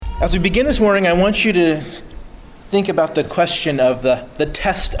As we begin this morning, I want you to think about the question of the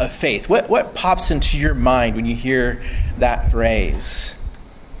test of faith. What pops into your mind when you hear that phrase?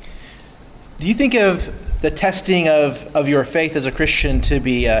 Do you think of the testing of your faith as a Christian to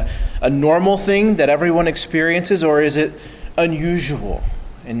be a normal thing that everyone experiences, or is it unusual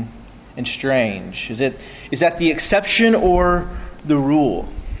and strange? Is that the exception or the rule?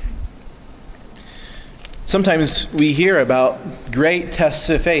 Sometimes we hear about great tests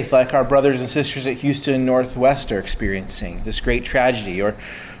of faith, like our brothers and sisters at Houston Northwest are experiencing, this great tragedy, or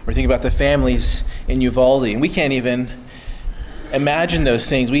think about the families in Uvalde, and we can't even imagine those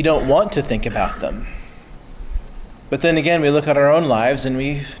things. We don't want to think about them. But then again, we look at our own lives and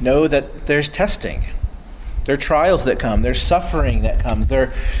we know that there's testing. There are trials that come. There's suffering that comes. There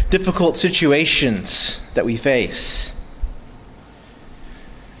are difficult situations that we face.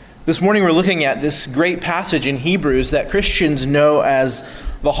 This morning we're looking at this great passage in Hebrews that Christians know as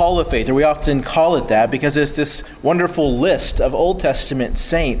the Hall of Faith, or we often call it that because it's this wonderful list of Old Testament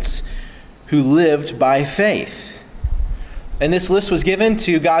saints who lived by faith. And this list was given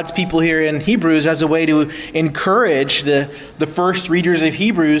to God's people here in Hebrews as a way to encourage the first readers of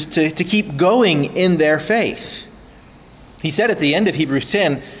Hebrews to keep going in their faith. He said at the end of Hebrews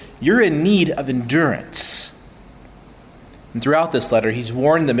 10, you're in need of endurance. And throughout this letter, he's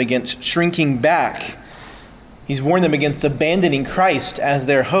warned them against shrinking back. He's warned them against abandoning Christ as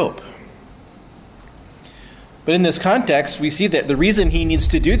their hope. But in this context, we see that the reason he needs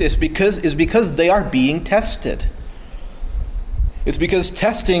to do this is because they are being tested. It's because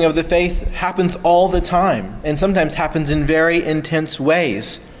testing of the faith happens all the time, and sometimes happens in very intense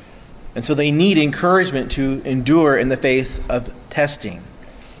ways. And so they need encouragement to endure in the faith of testing.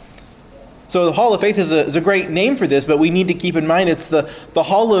 So the Hall of Faith is a great name for this, but we need to keep in mind it's the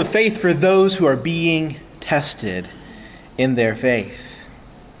Hall of Faith for those who are being tested in their faith.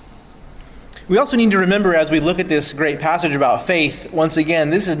 We also need to remember as we look at this great passage about faith, once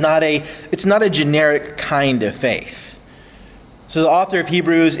again, it's not a generic kind of faith. So the author of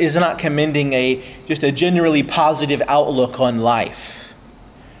Hebrews is not commending just a generally positive outlook on life.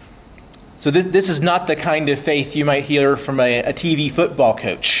 So this is not the kind of faith you might hear from a TV football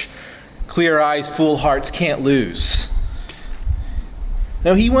coach. Clear eyes, full hearts, can't lose.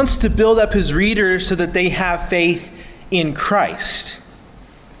 No, he wants to build up his readers so that they have faith in Christ.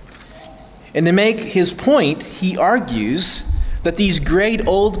 And to make his point, he argues that these great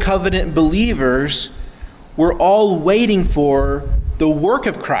Old Covenant believers were all waiting for the work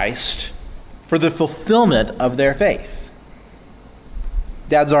of Christ for the fulfillment of their faith.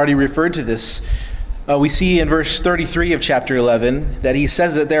 Dad's already referred to this. We see in verse 33 of chapter 11 that he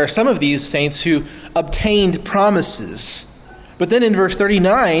says that there are some of these saints who obtained promises. But then in verse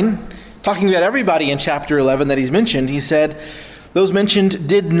 39, talking about everybody in chapter 11 that he's mentioned, he said, those mentioned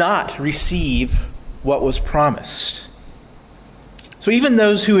did not receive what was promised. So even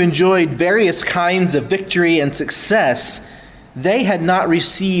those who enjoyed various kinds of victory and success, they had not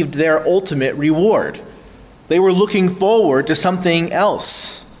received their ultimate reward. They were looking forward to something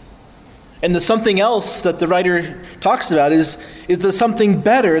else. And the something else that the writer talks about is the something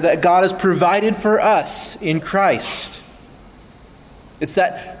better that God has provided for us in Christ. It's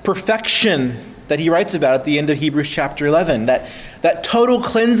that perfection that he writes about at the end of Hebrews chapter 11, that total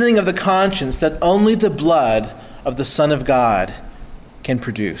cleansing of the conscience that only the blood of the Son of God can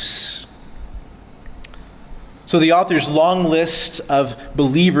produce. So the author's long list of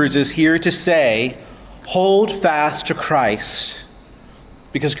believers is here to say, hold fast to Christ,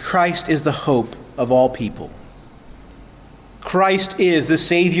 because Christ is the hope of all people. Christ is the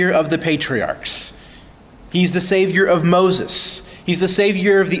Savior of the patriarchs. He's the Savior of Moses. He's the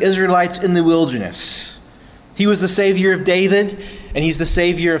Savior of the Israelites in the wilderness. He was the Savior of David, and he's the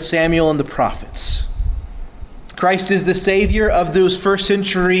Savior of Samuel and the prophets. Christ is the Savior of those first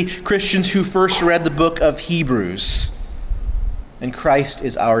century Christians who first read the book of Hebrews. And Christ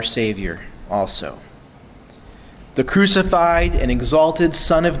is our Savior also. The crucified and exalted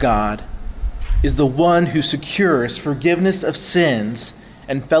Son of God is the one who secures forgiveness of sins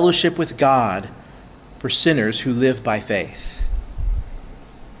and fellowship with God for sinners who live by faith.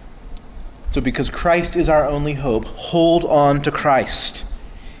 So because Christ is our only hope, hold on to Christ.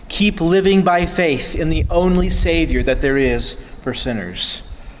 Keep living by faith in the only Savior that there is for sinners.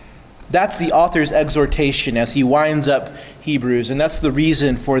 That's the author's exhortation as he winds up Hebrews, and that's the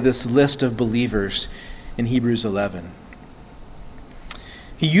reason for this list of believers in Hebrews 11.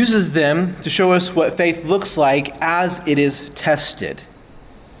 He uses them to show us what faith looks like as it is tested.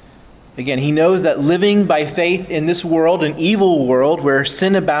 Again, he knows that living by faith in this world, an evil world where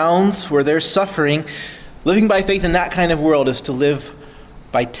sin abounds, where there's suffering, living by faith in that kind of world is to live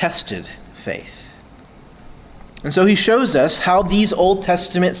by tested faith. And so he shows us how these Old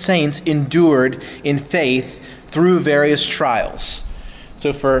Testament saints endured in faith through various trials.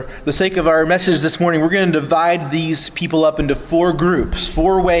 So for the sake of our message this morning, we're going to divide these people up into 4 groups,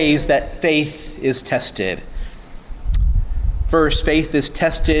 4 ways that faith is tested. First, faith is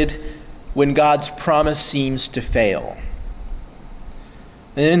tested when God's promise seems to fail.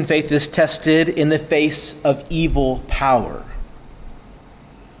 And then faith is tested in the face of evil power.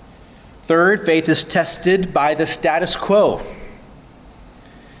 Third, faith is tested by the status quo.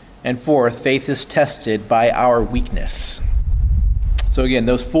 And fourth, faith is tested by our weakness. So again,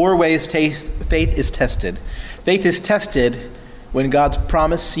 those 4 ways faith is tested. Faith is tested when God's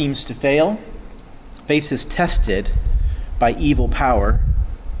promise seems to fail. Faith is tested by evil power.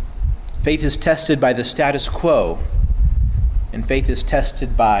 Faith is tested by the status quo. And faith is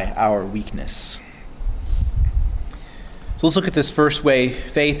tested by our weakness. So let's look at this first way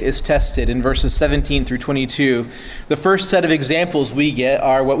faith is tested in verses 17 through 22. The first set of examples we get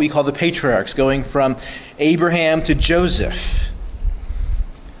are what we call the patriarchs, going from Abraham to Joseph.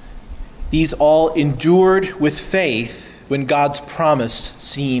 These all endured with faith when God's promise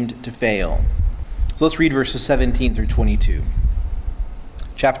seemed to fail. So let's read verses 17 through 22.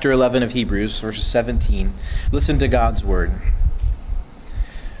 Chapter 11 of Hebrews, verses 17. Listen to God's word.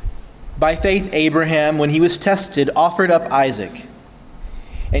 By faith, Abraham, when he was tested, offered up Isaac.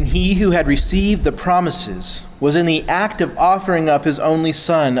 And he who had received the promises was in the act of offering up his only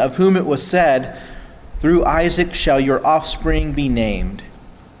son, of whom it was said, "Through Isaac shall your offspring be named."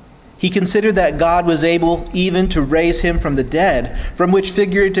 He considered that God was able even to raise him from the dead, from which,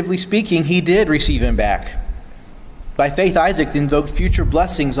 figuratively speaking, he did receive him back. By faith, Isaac invoked future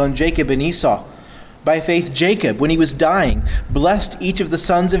blessings on Jacob and Esau. By faith, Jacob, when he was dying, blessed each of the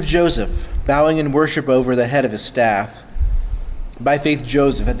sons of Joseph, bowing in worship over the head of his staff. By faith,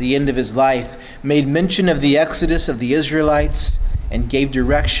 Joseph, at the end of his life, made mention of the exodus of the Israelites and gave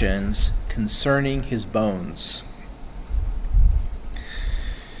directions concerning his bones.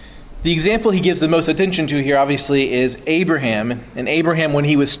 The example he gives the most attention to here, obviously, is Abraham. And Abraham, when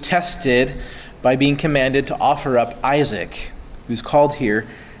he was tested by being commanded to offer up Isaac, who's called here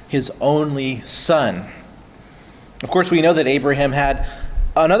his only son. Of course, we know that Abraham had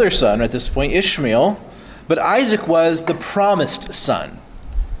another son at this point, Ishmael, but Isaac was the promised son,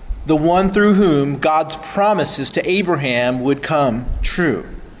 the one through whom God's promises to Abraham would come true.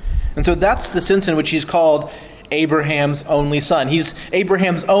 And so that's the sense in which he's called Abraham's only son. He's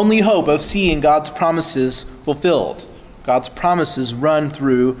Abraham's only hope of seeing God's promises fulfilled. God's promises run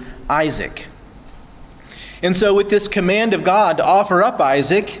through Isaac. And so with this command of God to offer up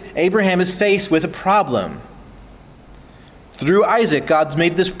Isaac, Abraham is faced with a problem. Through Isaac, God's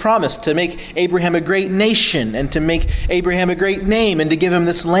made this promise to make Abraham a great nation and to make Abraham a great name and to give him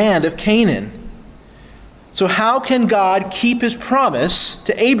this land of Canaan. So how can God keep his promise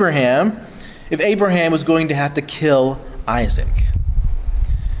to Abraham if Abraham was going to have to kill Isaac?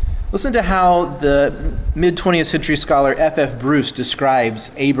 Listen to how the mid-20th century scholar F.F. Bruce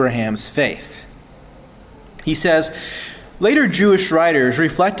describes Abraham's faith. He says, later Jewish writers,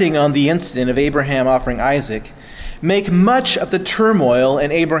 reflecting on the incident of Abraham offering Isaac, make much of the turmoil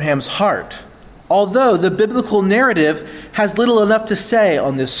in Abraham's heart, although the biblical narrative has little enough to say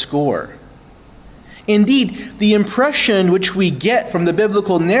on this score. Indeed, the impression which we get from the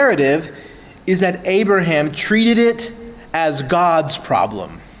biblical narrative is that Abraham treated it as God's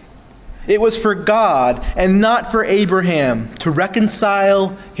problem. It was for God and not for Abraham to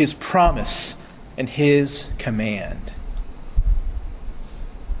reconcile his promise and his command.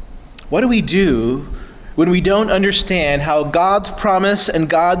 What do we do when we don't understand how God's promise and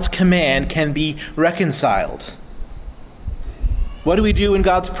God's command can be reconciled? What do we do when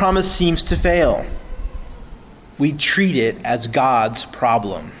God's promise seems to fail? We treat it as God's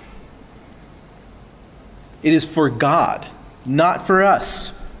problem. It is for God, not for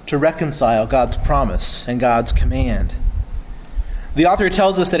us, to reconcile God's promise and God's command. The author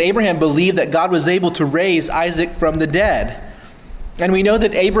tells us that Abraham believed that God was able to raise Isaac from the dead. And we know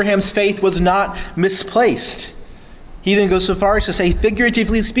that Abraham's faith was not misplaced. He even goes so far as to say,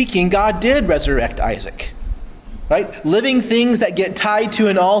 figuratively speaking, God did resurrect Isaac. Right? Living things that get tied to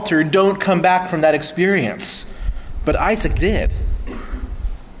an altar don't come back from that experience. But Isaac did.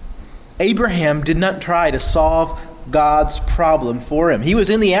 Abraham did not try to solve God's problem for him. He was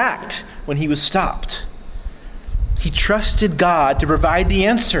in the act when he was stopped. He trusted God to provide the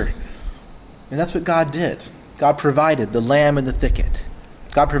answer. And that's what God did. God provided the lamb in the thicket.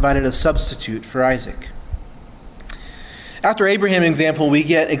 God provided a substitute for Isaac. After Abraham's example, we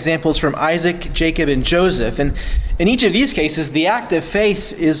get examples from Isaac, Jacob, and Joseph. And in each of these cases, the act of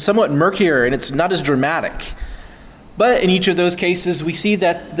faith is somewhat murkier and it's not as dramatic. But in each of those cases, we see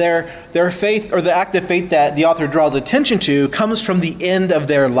that their faith, or the act of faith that the author draws attention to, comes from the end of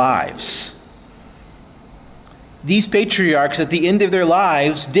their lives. These patriarchs at the end of their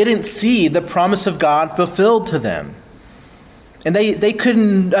lives didn't see the promise of God fulfilled to them. And they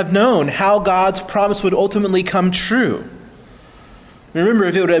couldn't have known how God's promise would ultimately come true. Remember,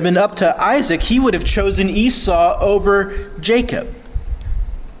 if it would have been up to Isaac, he would have chosen Esau over Jacob.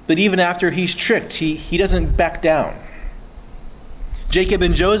 But even after he's tricked, he doesn't back down. Jacob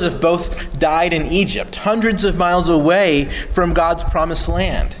and Joseph both died in Egypt, hundreds of miles away from God's promised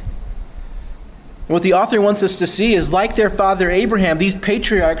land. And what the author wants us to see is, like their father Abraham, these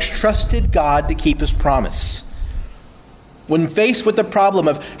patriarchs trusted God to keep his promise. When faced with the problem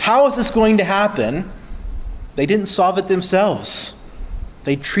of how is this going to happen, they didn't solve it themselves.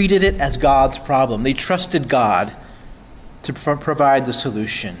 They treated it as God's problem. They trusted God to provide the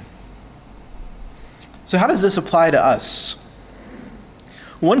solution. So how does this apply to us?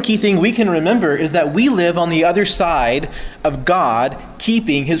 One key thing we can remember is that we live on the other side of God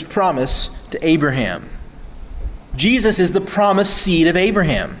keeping his promise to Abraham. Jesus is the promised seed of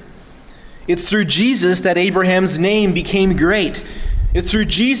Abraham. It's through Jesus that Abraham's name became great. It's through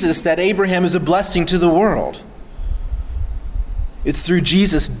Jesus that Abraham is a blessing to the world. It's through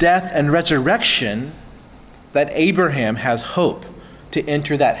Jesus' death and resurrection that Abraham has hope to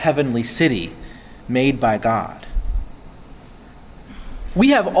enter that heavenly city made by God. We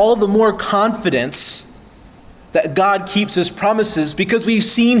have all the more confidence that God keeps his promises because we've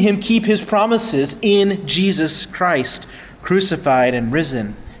seen him keep his promises in Jesus Christ, crucified and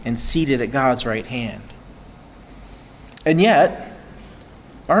risen and seated at God's right hand. And yet,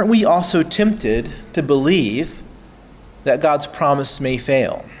 aren't we also tempted to believe that God's promise may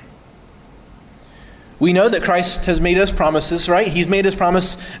fail? We know that Christ has made us promises, right? He's made us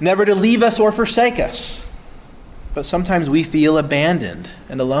promise never to leave us or forsake us. But sometimes we feel abandoned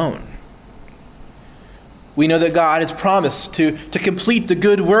and alone. We know that God has promised to complete the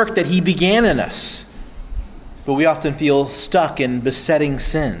good work that he began in us. But we often feel stuck in besetting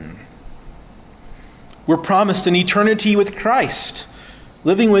sin. We're promised an eternity with Christ,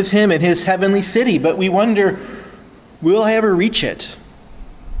 living with him in his heavenly city. But we wonder, will I ever reach it?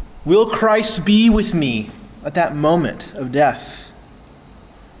 Will Christ be with me at that moment of death?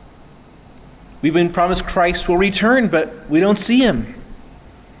 We've been promised Christ will return, but we don't see him.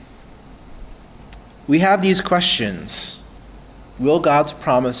 We have these questions. Will God's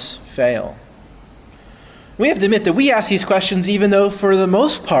promise fail? We have to admit that we ask these questions even though, for the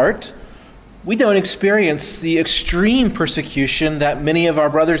most part, we don't experience the extreme persecution that many of our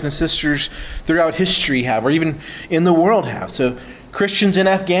brothers and sisters throughout history have, or even in the world have. So Christians in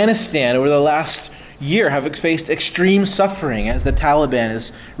Afghanistan over the last year have faced extreme suffering as the Taliban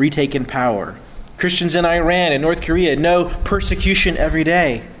has retaken power. Christians in Iran and North Korea know persecution every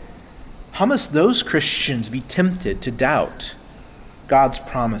day. How must those Christians be tempted to doubt God's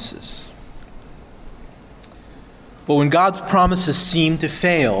promises? But when God's promises seem to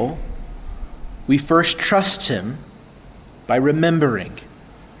fail, we first trust him by remembering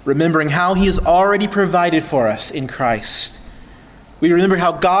how he has already provided for us in Christ. We remember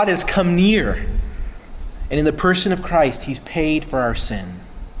how God has come near, and in the person of Christ, he's paid for our sin.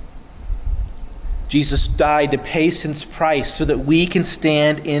 Jesus died to pay sin's price so that we can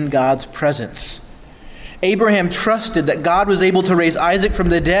stand in God's presence. Abraham trusted that God was able to raise Isaac from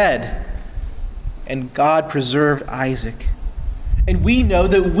the dead, and God preserved Isaac. And we know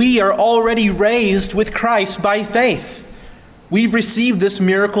that we are already raised with Christ by faith. We've received this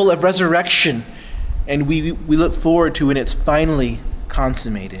miracle of resurrection, and we look forward to when it's finally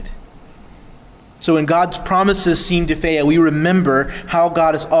consummated. So when God's promises seem to fail, we remember how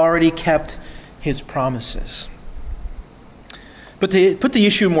God has already kept his promises. But to put the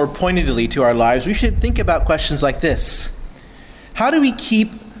issue more pointedly to our lives, we should think about questions like this. How do we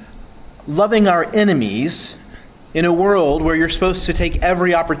keep loving our enemies in a world where you're supposed to take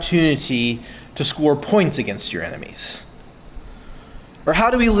every opportunity to score points against your enemies? Or how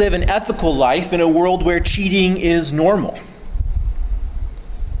do we live an ethical life in a world where cheating is normal?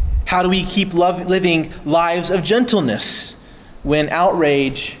 How do we keep living lives of gentleness when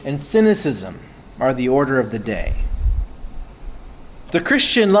outrage and cynicism are the order of the day? The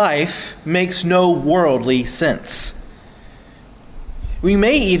Christian life makes no worldly sense. We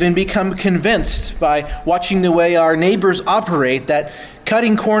may even become convinced by watching the way our neighbors operate that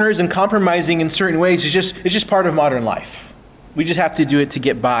cutting corners and compromising in certain ways is just part of modern life. We just have to do it to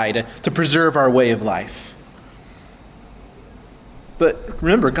get by, to preserve our way of life. But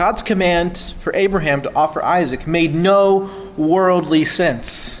remember, God's command for Abraham to offer Isaac made no worldly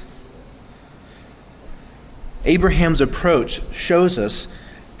sense. Abraham's approach shows us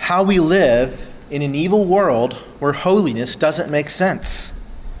how we live in an evil world where holiness doesn't make sense.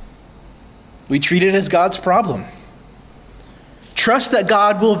 We treat it as God's problem. Trust that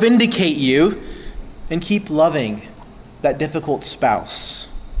God will vindicate you and keep loving that difficult spouse.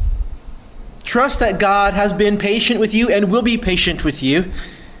 Trust that God has been patient with you and will be patient with you,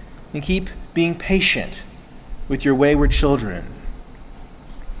 and keep being patient with your wayward children.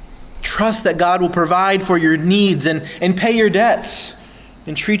 Trust that God will provide for your needs and pay your debts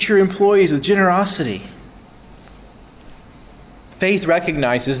and treat your employees with generosity. Faith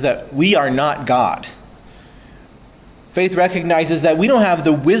recognizes that we are not God. Faith recognizes that we don't have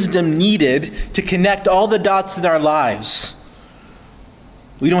the wisdom needed to connect all the dots in our lives.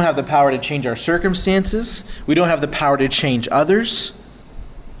 We don't have the power to change our circumstances. We don't have the power to change others.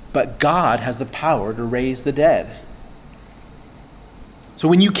 But God has the power to raise the dead. So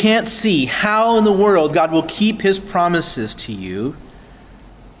when you can't see how in the world God will keep his promises to you,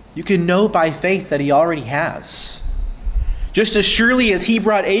 you can know by faith that he already has. Just as surely as he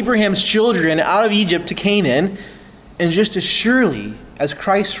brought Abraham's children out of Egypt to Canaan, and just as surely as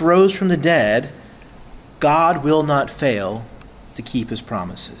Christ rose from the dead, God will not fail to keep his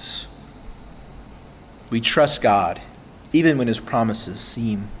promises. We trust God even when his promises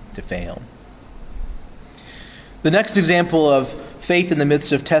seem to fail. The next example of faith in the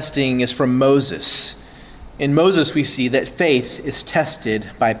midst of testing is from Moses. In Moses we see that faith is tested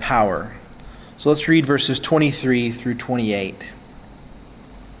by power. So let's read verses 23 through 28.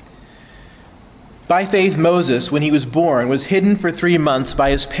 By faith Moses, when he was born, was hidden for 3 months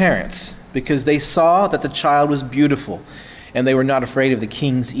by his parents, because they saw that the child was beautiful, and they were not afraid of the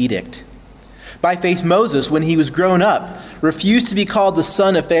king's edict. By faith Moses, when he was grown up, refused to be called the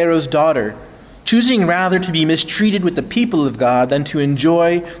son of Pharaoh's daughter, choosing rather to be mistreated with the people of God than to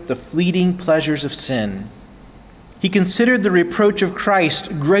enjoy the fleeting pleasures of sin. He considered the reproach of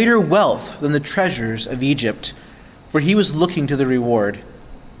Christ greater wealth than the treasures of Egypt, for he was looking to the reward.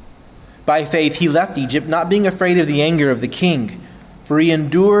 By faith he left Egypt, not being afraid of the anger of the king, for he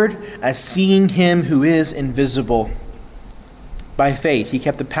endured as seeing him who is invisible. By faith he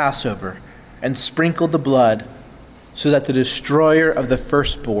kept the Passover and sprinkled the blood, so that the destroyer of the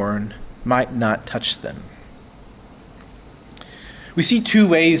firstborn might not touch them. We see 2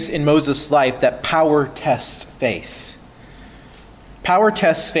 ways in Moses' life that power tests faith. Power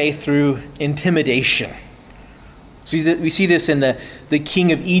tests faith through intimidation. So we see this in the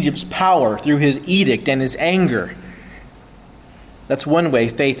king of Egypt's power through his edict and his anger. That's one way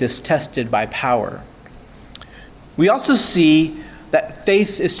faith is tested by power. We also see that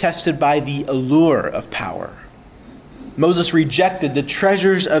faith is tested by the allure of power. Moses rejected the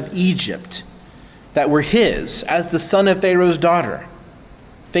treasures of Egypt that were his as the son of Pharaoh's daughter.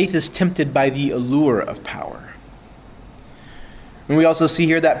 Faith is tempted by the allure of power. And we also see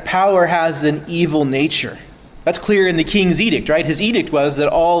here that power has an evil nature. That's clear in the king's edict, right? His edict was that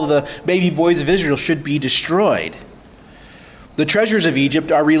all the baby boys of Israel should be destroyed. The treasures of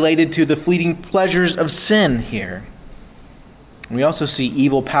Egypt are related to the fleeting pleasures of sin here. We also see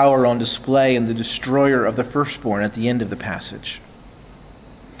evil power on display in the destroyer of the firstborn at the end of the passage.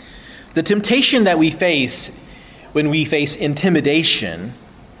 The temptation that we face when we face intimidation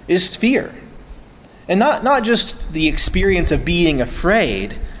is fear. And not just the experience of being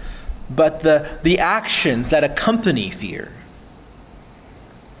afraid, but the actions that accompany fear.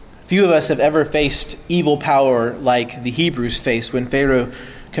 Few of us have ever faced evil power like the Hebrews faced when Pharaoh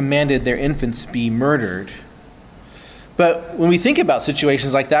commanded their infants be murdered. But when we think about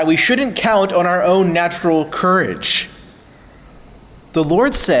situations like that, we shouldn't count on our own natural courage. The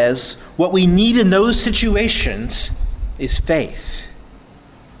Lord says what we need in those situations is faith.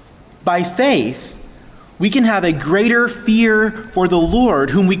 By faith, we can have a greater fear for the Lord,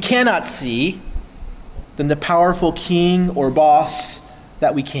 whom we cannot see, than the powerful king or boss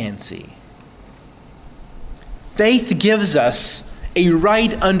that we can see. Faith gives us a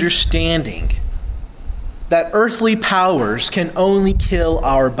right understanding that earthly powers can only kill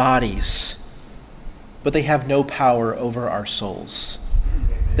our bodies, but they have no power over our souls.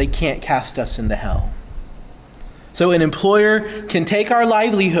 They can't cast us into hell. So an employer can take our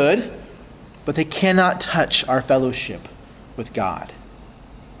livelihood, but they cannot touch our fellowship with God.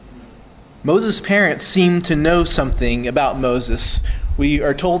 Moses' parents seem to know something about Moses. We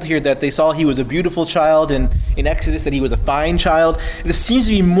are told here that they saw he was a beautiful child, and in Exodus that he was a fine child. This seems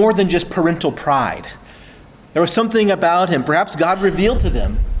to be more than just parental pride. There was something about him. Perhaps God revealed to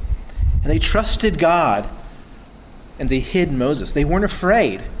them, and they trusted God and they hid Moses. They weren't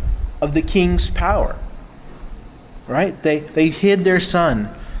afraid of the king's power. Right? They hid their son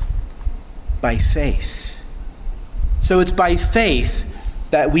by faith. So it's by faith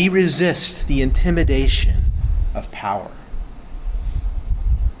that we resist the intimidation of power.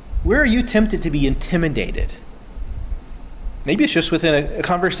 Where are you tempted to be intimidated? Maybe it's just within a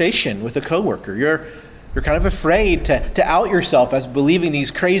conversation with a coworker. You're kind of afraid to out yourself as believing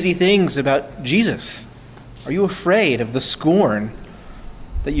these crazy things about Jesus. Are you afraid of the scorn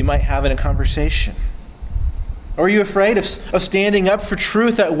that you might have in a conversation? Or are you afraid of standing up for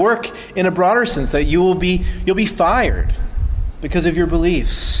truth at work in a broader sense, that you'll be fired because of your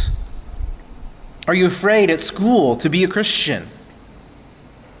beliefs? Are you afraid at school to be a Christian?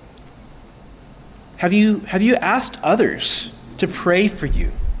 Have you asked others to pray for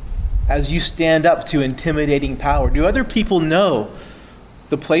you as you stand up to intimidating power? Do other people know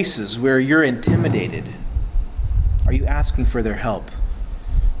the places where you're intimidated? Are you asking for their help?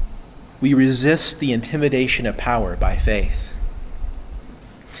 We resist the intimidation of power by faith.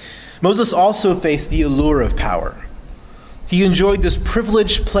 Moses also faced the allure of power. He enjoyed this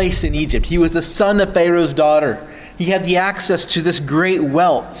privileged place in Egypt. He was the son of Pharaoh's daughter. He had the access to this great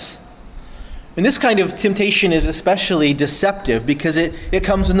wealth. And this kind of temptation is especially deceptive because it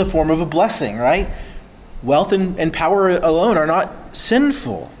comes in the form of a blessing, right? Wealth and power alone are not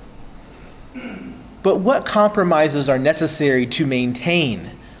sinful. But what compromises are necessary to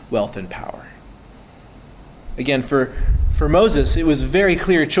maintain wealth and power? Again, for Moses, it was a very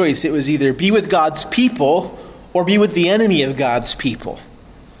clear choice. It was either be with God's people or be with the enemy of God's people.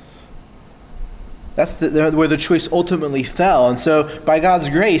 That's where the choice ultimately fell. And so, by God's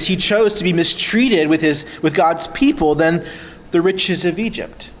grace, he chose to be mistreated with God's people than the riches of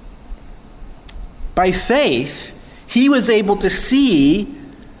Egypt. By faith, he was able to see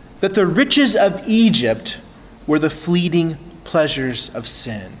that the riches of Egypt were the fleeting pleasures of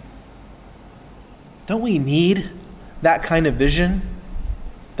sin. Don't we need that kind of vision?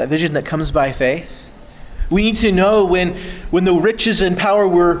 That vision that comes by faith? We need to know when the riches and power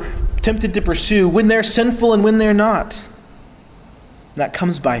we're tempted to pursue, when they're sinful and when they're not. That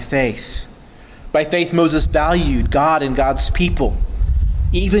comes by faith. By faith, Moses valued God and God's people,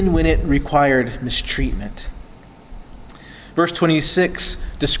 even when it required mistreatment. Verse 26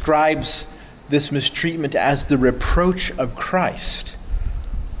 describes this mistreatment as the reproach of Christ.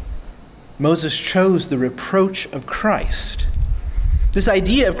 Moses chose the reproach of Christ. This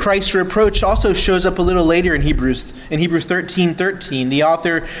idea of Christ's reproach also shows up a little later in Hebrews. In Hebrews 13:13, the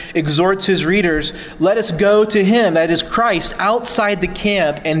author exhorts his readers, "Let us go to him," that is Christ, "outside the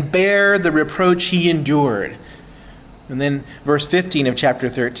camp and bear the reproach he endured." And then verse 15 of chapter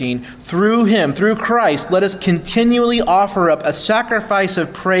 13, "Through him, through Christ, let us continually offer up a sacrifice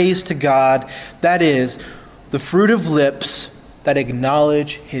of praise to God, that is, the fruit of lips that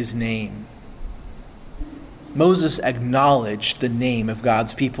acknowledge his name." Moses acknowledged the name of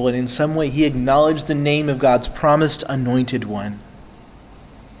God's people, and in some way he acknowledged the name of God's promised anointed one.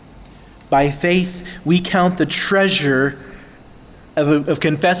 By faith, we count the treasure of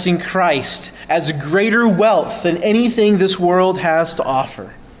confessing Christ as greater wealth than anything this world has to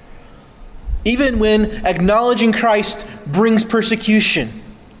offer. Even when acknowledging Christ brings persecution,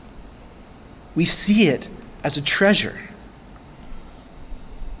 we see it as a treasure.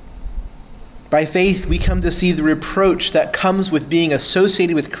 By faith, we come to see the reproach that comes with being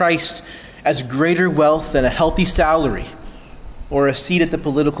associated with Christ as greater wealth than a healthy salary or a seat at the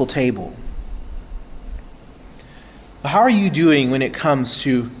political table. How are you doing when it comes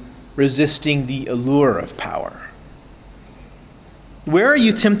to resisting the allure of power? Where are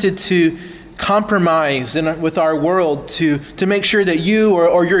you tempted to compromise with our world to make sure that you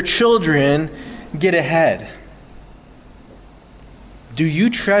or your children get ahead? Do you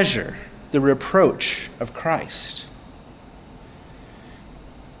treasure the reproach of Christ?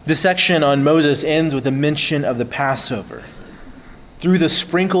 This section on Moses ends with a mention of the Passover. Through the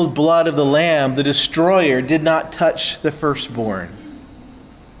sprinkled blood of the lamb, the destroyer did not touch the firstborn.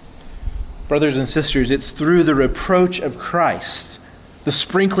 Brothers and sisters, it's through the reproach of Christ, the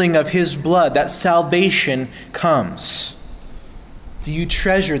sprinkling of his blood, that salvation comes. Do you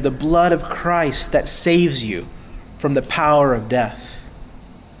treasure the blood of Christ that saves you from the power of death?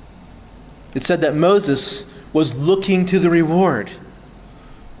 It said that Moses was looking to the reward.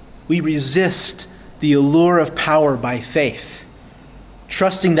 We resist the allure of power by faith,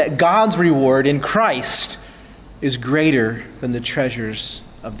 trusting that God's reward in Christ is greater than the treasures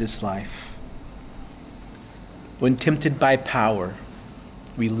of this life. When tempted by power,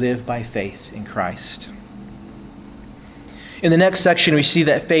 we live by faith in Christ. In the next section, we see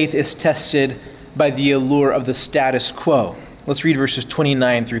that faith is tested by the allure of the status quo. Let's read verses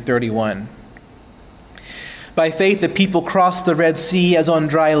 29 through 31. By faith, the people crossed the Red Sea as on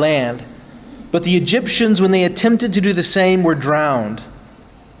dry land, but the Egyptians, when they attempted to do the same, were drowned.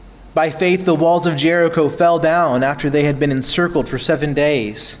 By faith, the walls of Jericho fell down after they had been encircled for 7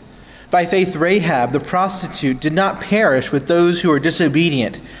 days. By faith, Rahab, the prostitute, did not perish with those who were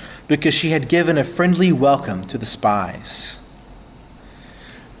disobedient, because she had given a friendly welcome to the spies.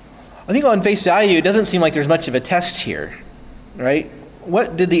 I think on face value, it doesn't seem like there's much of a test here, right?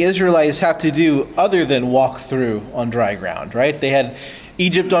 What did the Israelites have to do other than walk through on dry ground, right? They had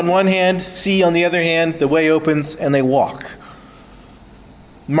Egypt on one hand, sea on the other hand, the way opens, and they walk.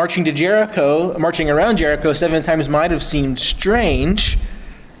 Marching around Jericho 7 times might have seemed strange,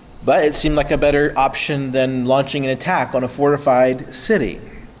 but it seemed like a better option than launching an attack on a fortified city.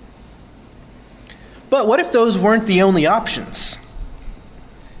 But what if those weren't the only options?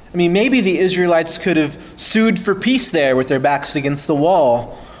 I mean, maybe the Israelites could have sued for peace there with their backs against the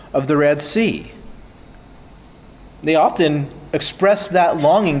wall of the Red Sea. They often expressed that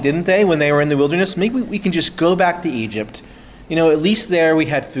longing, didn't they, when they were in the wilderness? Maybe we can just go back to Egypt. At least there we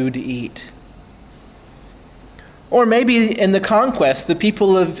had food to eat. Or maybe in the conquest, the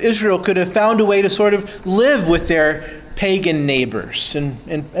people of Israel could have found a way to sort of live with their pagan neighbors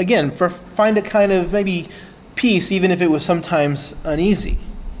and again, find a kind of maybe peace, even if it was sometimes uneasy.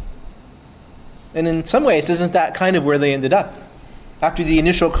 And in some ways, isn't that kind of where they ended up? After the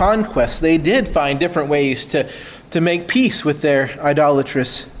initial conquest, they did find different ways to make peace with their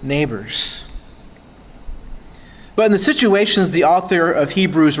idolatrous neighbors. But in the situations the author of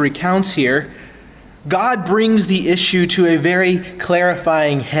Hebrews recounts here, God brings the issue to a very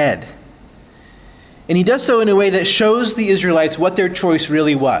clarifying head. And he does so in a way that shows the Israelites what their choice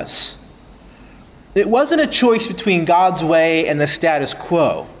really was. It wasn't a choice between God's way and the status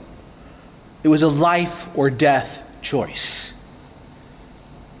quo. It was a life or death choice.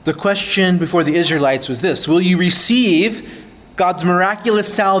 The question before the Israelites was this: will you receive God's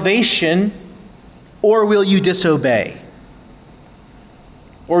miraculous salvation, or will you disobey?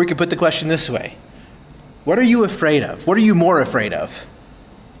 Or we could put the question this way: what are you afraid of? What are you more afraid of?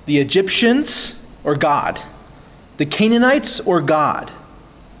 The Egyptians or God? The Canaanites or God?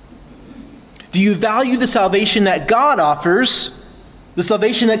 Do you value the salvation that God offers, the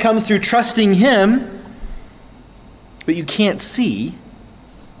salvation that comes through trusting Him, but you can't see?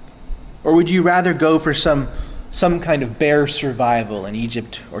 Or would you rather go for some kind of bare survival in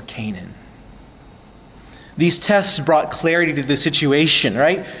Egypt or Canaan? These tests brought clarity to the situation,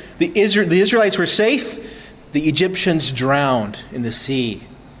 right? The Israelites were safe. The Egyptians drowned in the sea.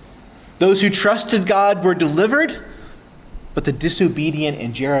 Those who trusted God were delivered, but the disobedient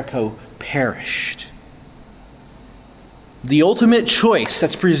in Jericho perished. The ultimate choice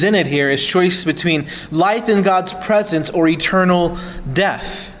that's presented here is choice between life in God's presence or eternal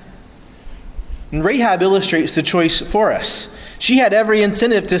death. And Rahab illustrates the choice for us. She had every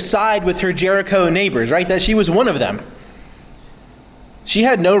incentive to side with her Jericho neighbors, right? That she was one of them. She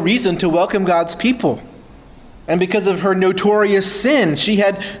had no reason to welcome God's people. And because of her notorious sin, she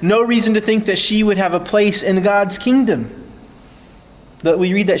had no reason to think that she would have a place in God's kingdom. But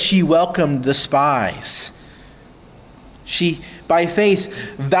we read that she welcomed the spies. She, by faith,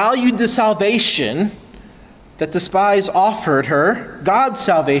 valued the salvation that the spies offered her, God's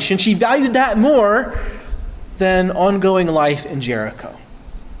salvation. She valued that more than ongoing life in Jericho.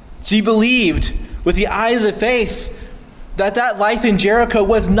 She believed with the eyes of faith that life in Jericho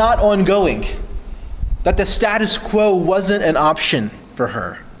was not ongoing, that the status quo wasn't an option for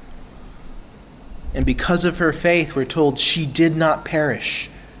her. And because of her faith, we're told she did not perish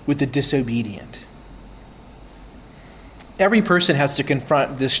with the disobedient. Every person has to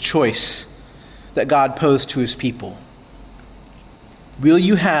confront this choice that God posed to His people. Will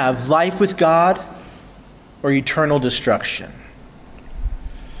you have life with God or eternal destruction?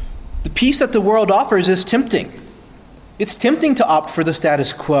 The peace that the world offers is tempting. It's tempting to opt for the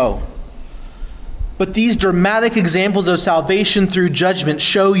status quo. But these dramatic examples of salvation through judgment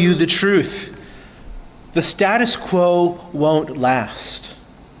show you the truth. The status quo won't last.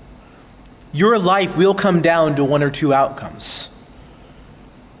 Your life will come down to one or two outcomes.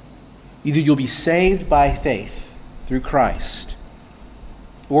 Either you'll be saved by faith through Christ,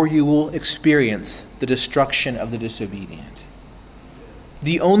 or you will experience the destruction of the disobedient.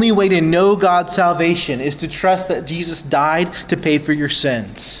 The only way to know God's salvation is to trust that Jesus died to pay for your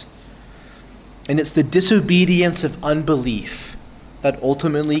sins. And it's the disobedience of unbelief that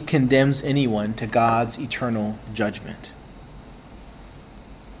ultimately condemns anyone to God's eternal judgment.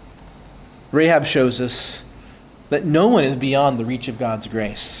 Rahab shows us that no one is beyond the reach of God's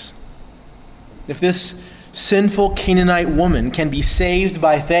grace. if this sinful Canaanite woman can be saved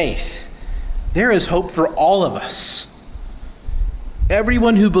by faith, there is hope for all of us.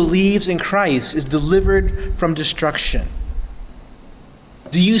 Everyone who believes in Christ is delivered from destruction.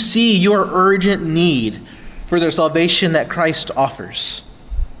 Do you see your urgent need for the salvation that Christ offers?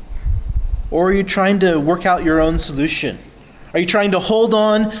 Or are you trying to work out your own solution? Are you trying to hold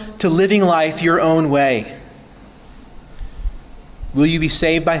on to living life your own way? Will you be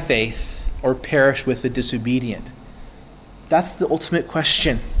saved by faith or perish with the disobedient? That's the ultimate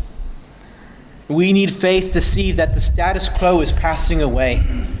question. We need faith to see that the status quo is passing away,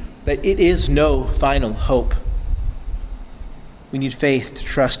 that it is no final hope. We need faith to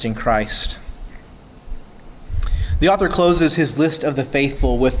trust in Christ. The author closes his list of the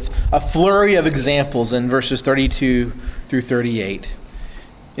faithful with a flurry of examples in verses 32 through 38.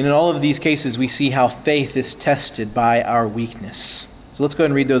 And in all of these cases, we see how faith is tested by our weakness. So let's go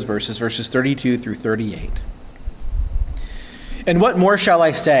ahead and read those verses 32 through 38. And what more shall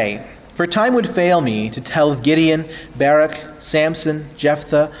I say? For time would fail me to tell of Gideon, Barak, Samson,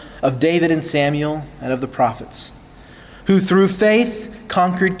 Jephthah, of David and Samuel, and of the prophets, who through faith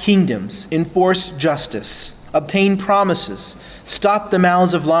conquered kingdoms, enforced justice, obtained promises, stopped the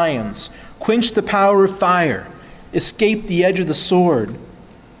mouths of lions, quenched the power of fire, escaped the edge of the sword,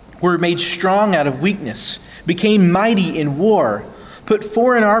 were made strong out of weakness, became mighty in war, put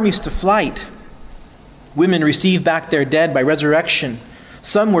foreign armies to flight. Women received back their dead by resurrection.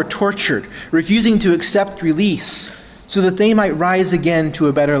 Some were tortured, refusing to accept release, so that they might rise again to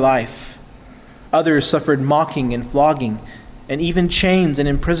a better life. Others suffered mocking and flogging, and even chains and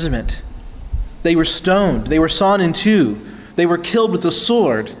imprisonment. They were stoned, they were sawn in two, they were killed with the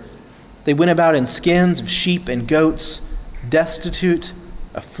sword. They went about in skins of sheep and goats, destitute,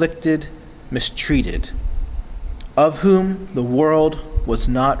 afflicted, mistreated, of whom the world was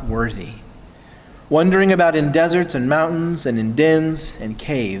not worthy, wandering about in deserts and mountains and in dens and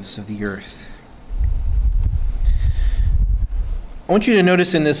caves of the earth. I want you to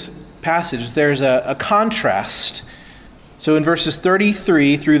notice in this passage there's a contrast. So in verses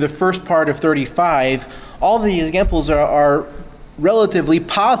 33 through the first part of 35, all the examples are relatively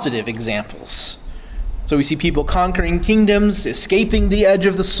positive examples. So we see people conquering kingdoms, escaping the edge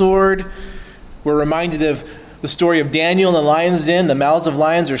of the sword. We're reminded of the story of Daniel in the lion's den. The mouths of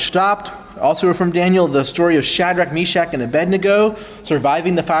lions are stopped. Also from Daniel, the story of Shadrach, Meshach, and Abednego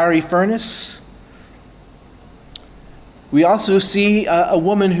surviving the fiery furnace. We also see a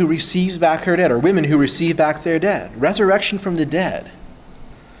woman who receives back her dead, or women who receive back their dead. Resurrection from the dead.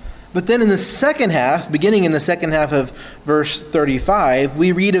 But then in the second half, beginning in the second half of verse 35,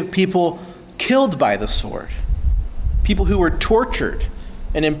 we read of people killed by the sword. People who were tortured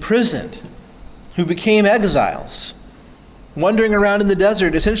and imprisoned, who became exiles, wandering around in the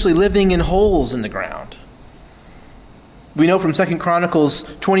desert, essentially living in holes in the ground. We know from 2 Chronicles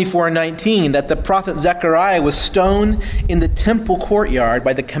 24:19 that the prophet Zechariah was stoned in the temple courtyard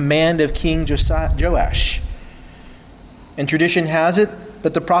by the command of King Joash. And tradition has it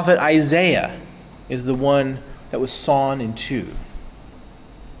that the prophet Isaiah is the one that was sawn in two.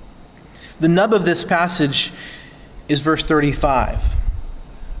 The nub of this passage is verse 35.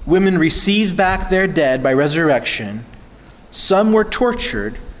 Women received back their dead by resurrection. Some were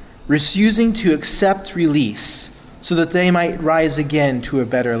tortured, refusing to accept release so that they might rise again to a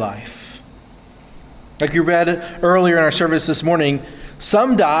better life. Like we read earlier in our service this morning,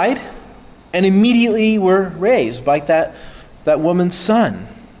 some died and immediately were raised, like that woman's son.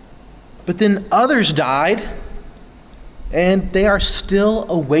 But then others died, and they are still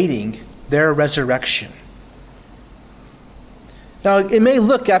awaiting their resurrection. Now, it may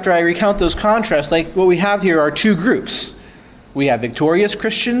look, after I recount those contrasts, like what we have here are two groups. We have victorious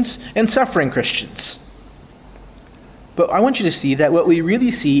Christians and suffering Christians. But I want you to see that what we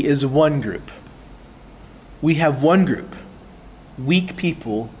really see is one group. We have one group, weak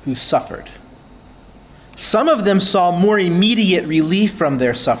people who suffered. Some of them saw more immediate relief from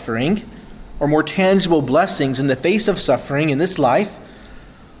their suffering, or more tangible blessings in the face of suffering in this life,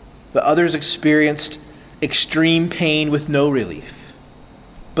 but others experienced extreme pain with no relief.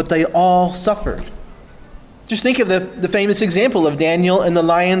 But they all suffered. Just think of the famous example of Daniel in the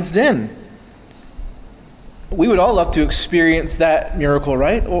lion's den. We would all love to experience that miracle,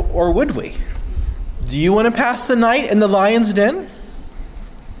 right? Or would we? Do you want to pass the night in the lion's den?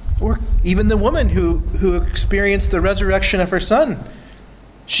 Or even the woman who experienced the resurrection of her son.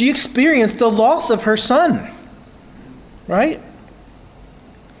 She experienced the loss of her son, right?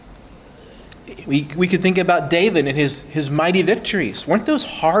 We could think about David and his mighty victories. Weren't those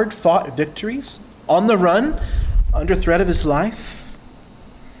hard-fought victories? On the run, under threat of his life?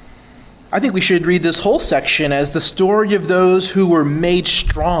 I think we should read this whole section as the story of those who were made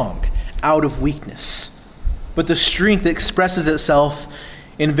strong out of weakness, but the strength expresses itself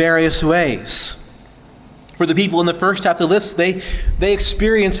in various ways. For the people in the first half of the list, they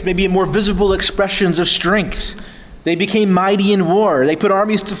experienced maybe more visible expressions of strength. They became mighty in war. They put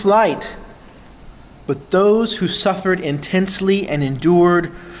armies to flight. But those who suffered intensely and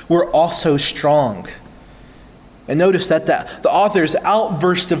endured were also strong. And notice that the author's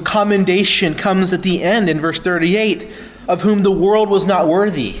outburst of commendation comes at the end in verse 38, of whom the world was not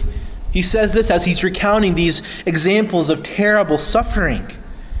worthy. He says this as he's recounting these examples of terrible suffering.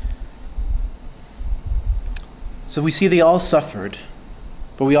 So we see they all suffered,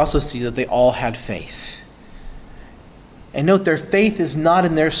 but we also see that they all had faith. And note, their faith is not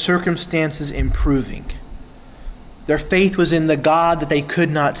in their circumstances improving. Their faith was in the God that they could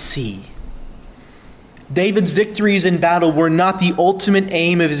not see. David's victories in battle were not the ultimate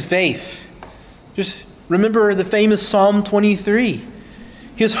aim of his faith. Just remember the famous Psalm 23.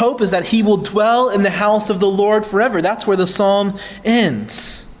 His hope is that he will dwell in the house of the Lord forever. That's where the psalm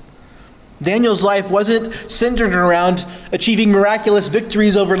ends. Daniel's life wasn't centered around achieving miraculous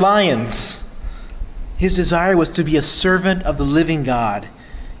victories over lions. His desire was to be a servant of the living God,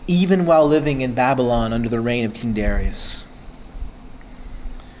 even while living in Babylon under the reign of King Darius.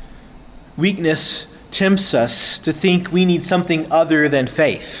 Weakness tempts us to think we need something other than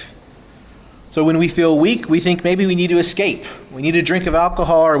faith. So when we feel weak, we think maybe we need to escape. We need a drink of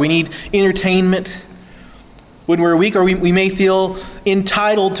alcohol, or we need entertainment. When we're weak, or we may feel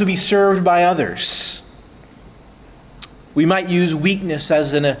entitled to be served by others. We might use weakness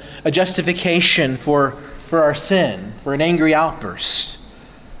as a justification for our sin, for an angry outburst.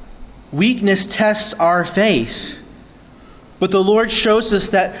 Weakness tests our faith. But the Lord shows us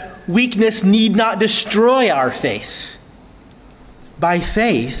that weakness need not destroy our faith. By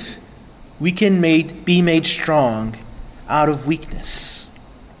faith, we can be made strong out of weakness.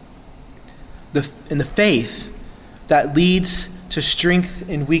 And the faith that leads to strength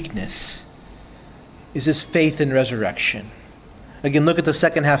in weakness is this faith in resurrection. Again, look at the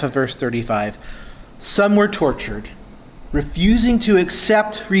second half of verse 35. Some were tortured, refusing to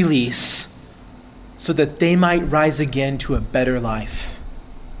accept release so that they might rise again to a better life.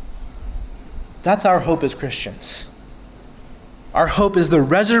 That's our hope as Christians. Our hope is the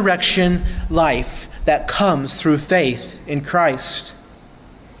resurrection life that comes through faith in Christ.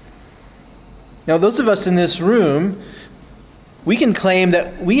 Now, those of us in this room, we can claim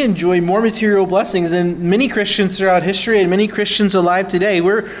that we enjoy more material blessings than many Christians throughout history and many Christians alive today.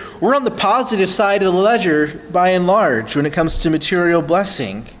 We're on the positive side of the ledger by and large when it comes to material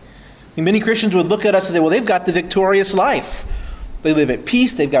blessing. And many Christians would look at us and say, well, they've got the victorious life. They live at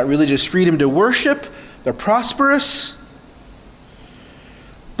peace. They've got religious freedom to worship. They're prosperous.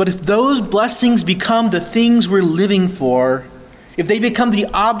 But if those blessings become the things we're living for, if they become the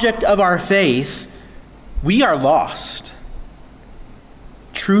object of our faith, we are lost.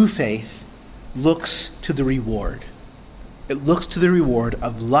 True faith looks to the reward. It looks to the reward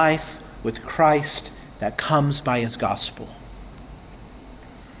of life with Christ that comes by his gospel.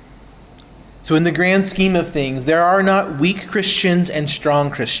 So in the grand scheme of things, there are not weak Christians and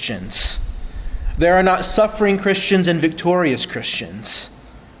strong Christians. There are not suffering Christians and victorious Christians.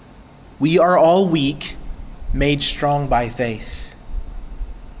 We are all weak, made strong by faith.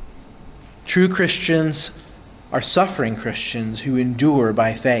 True Christians are suffering Christians who endure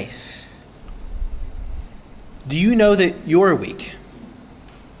by faith. Do you know that you're weak?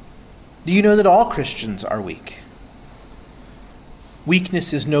 Do you know that all Christians are weak?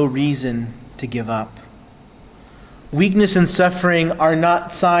 Weakness is no reason to give up. Weakness and suffering are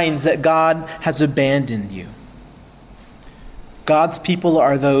not signs that God has abandoned you. God's people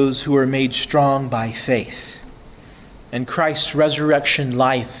are those who are made strong by faith, and Christ's resurrection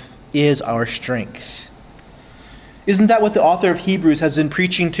life is our strength. Isn't that what the author of Hebrews has been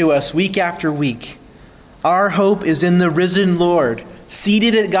preaching to us week after week? Our hope is in the risen Lord,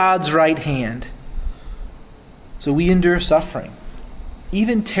 seated at God's right hand. So we endure suffering,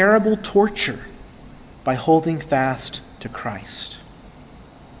 even terrible torture, by holding fast to Christ.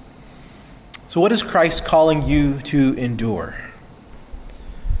 So what is Christ calling you to endure?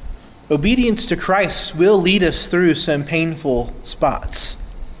 Obedience to Christ will lead us through some painful spots.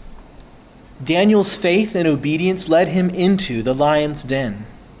 Daniel's faith and obedience led him into the lion's den.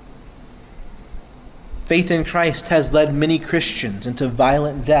 Faith in Christ has led many Christians into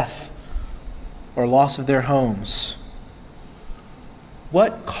violent death or loss of their homes.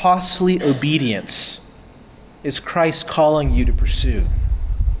 What costly obedience is Christ calling you to pursue?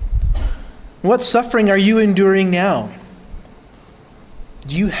 What suffering are you enduring now?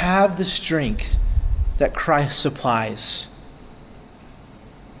 Do you have the strength that Christ supplies?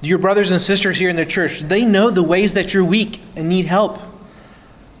 Do your brothers and sisters here in the church, they know the ways that you're weak and need help?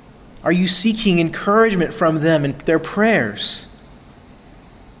 Are you seeking encouragement from them in their prayers?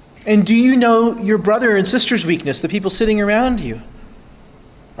 And do you know your brother and sister's weakness, the people sitting around you?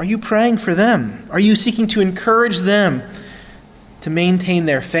 Are you praying for them? Are you seeking to encourage them to maintain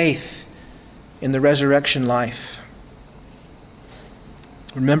their faith in the resurrection life?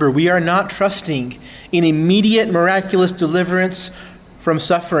 Remember, we are not trusting in immediate miraculous deliverance from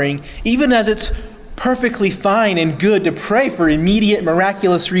suffering, even as it's perfectly fine and good to pray for immediate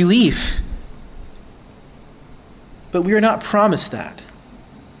miraculous relief. But we are not promised that.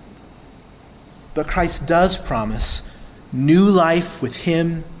 But Christ does promise new life with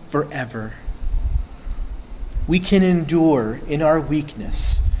him forever. We can endure in our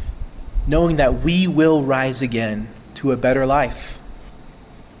weakness, knowing that we will rise again to a better life.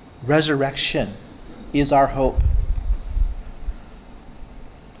 Resurrection is our hope.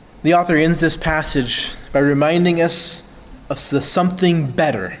 The author ends this passage by reminding us of the something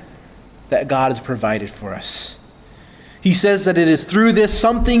better that God has provided for us. He says that it is through this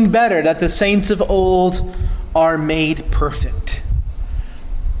something better that the saints of old are made perfect.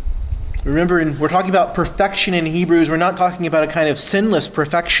 Remember, we're talking about perfection in Hebrews. We're not talking about a kind of sinless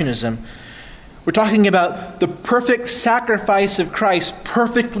perfectionism. We're talking about the perfect sacrifice of Christ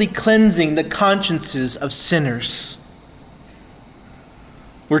perfectly cleansing the consciences of sinners.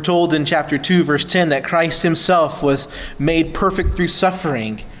 We're told in chapter 2, verse 10, that Christ himself was made perfect through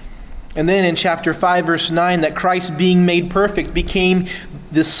suffering. And then in chapter 5, verse 9, that Christ being made perfect became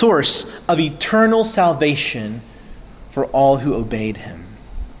the source of eternal salvation for all who obeyed him.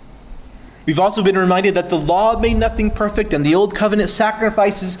 We've also been reminded that the law made nothing perfect, and the old covenant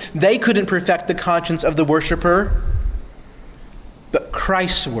sacrifices, they couldn't perfect the conscience of the worshiper. But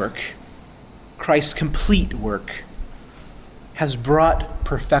Christ's work, Christ's complete work, has brought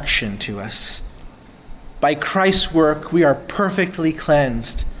perfection to us. By Christ's work, we are perfectly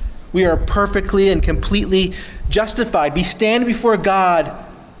cleansed. We are perfectly and completely justified. We stand before God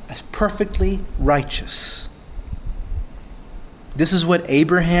as perfectly righteous. This is what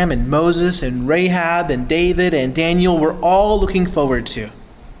Abraham and Moses and Rahab and David and Daniel were all looking forward to.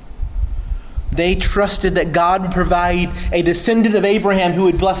 They trusted that God would provide a descendant of Abraham who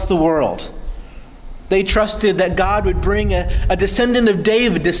would bless the world. They trusted that God would bring a descendant of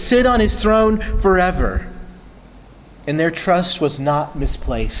David to sit on his throne forever. And their trust was not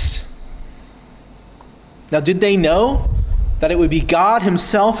misplaced. Now, did they know that it would be God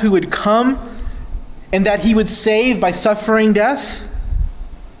himself who would come and that he would save by suffering death?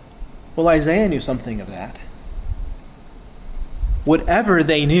 Well, Isaiah knew something of that. Whatever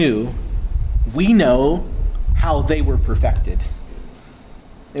they knew, we know how they were perfected.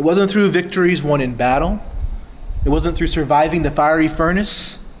 It wasn't through victories won in battle. It wasn't through surviving the fiery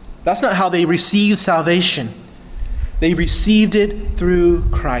furnace. That's not how they received salvation. They received it through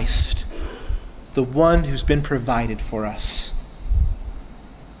Christ, the one who's been provided for us.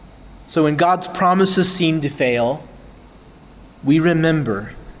 So when God's promises seem to fail, we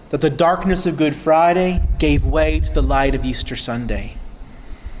remember that the darkness of Good Friday gave way to the light of Easter Sunday.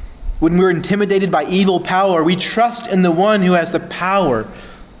 When we're intimidated by evil power, we trust in the one who has the power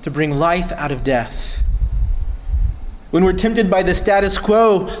to bring life out of death. When we're tempted by the status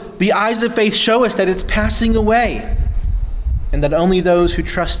quo, the eyes of faith show us that it's passing away, and that only those who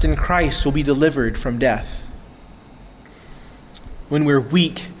trust in Christ will be delivered from death. When we're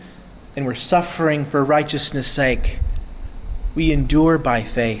weak and we're suffering for righteousness' sake, we endure by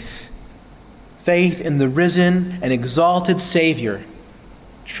faith. Faith in the risen and exalted Savior,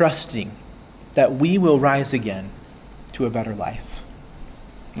 trusting that we will rise again to a better life.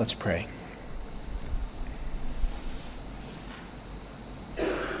 Let's pray.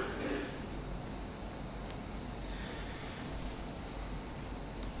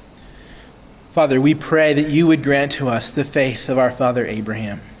 Father, we pray that you would grant to us the faith of our father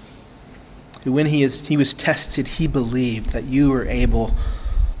Abraham, who when he was tested, he believed that you were able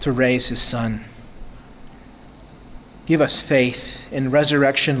to raise his son. Give us faith in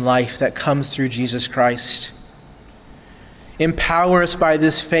resurrection life that comes through Jesus Christ. Empower us by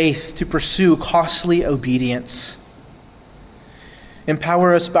this faith to pursue costly obedience.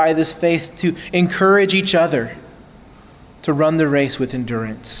 Empower us by this faith to encourage each other to run the race with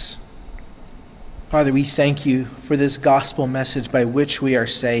endurance. Father, we thank you for this gospel message by which we are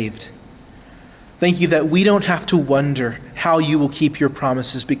saved. Thank you that we don't have to wonder how you will keep your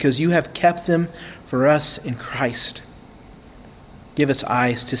promises because you have kept them for us in Christ. Give us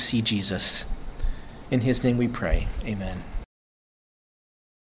eyes to see Jesus. In his name we pray. Amen.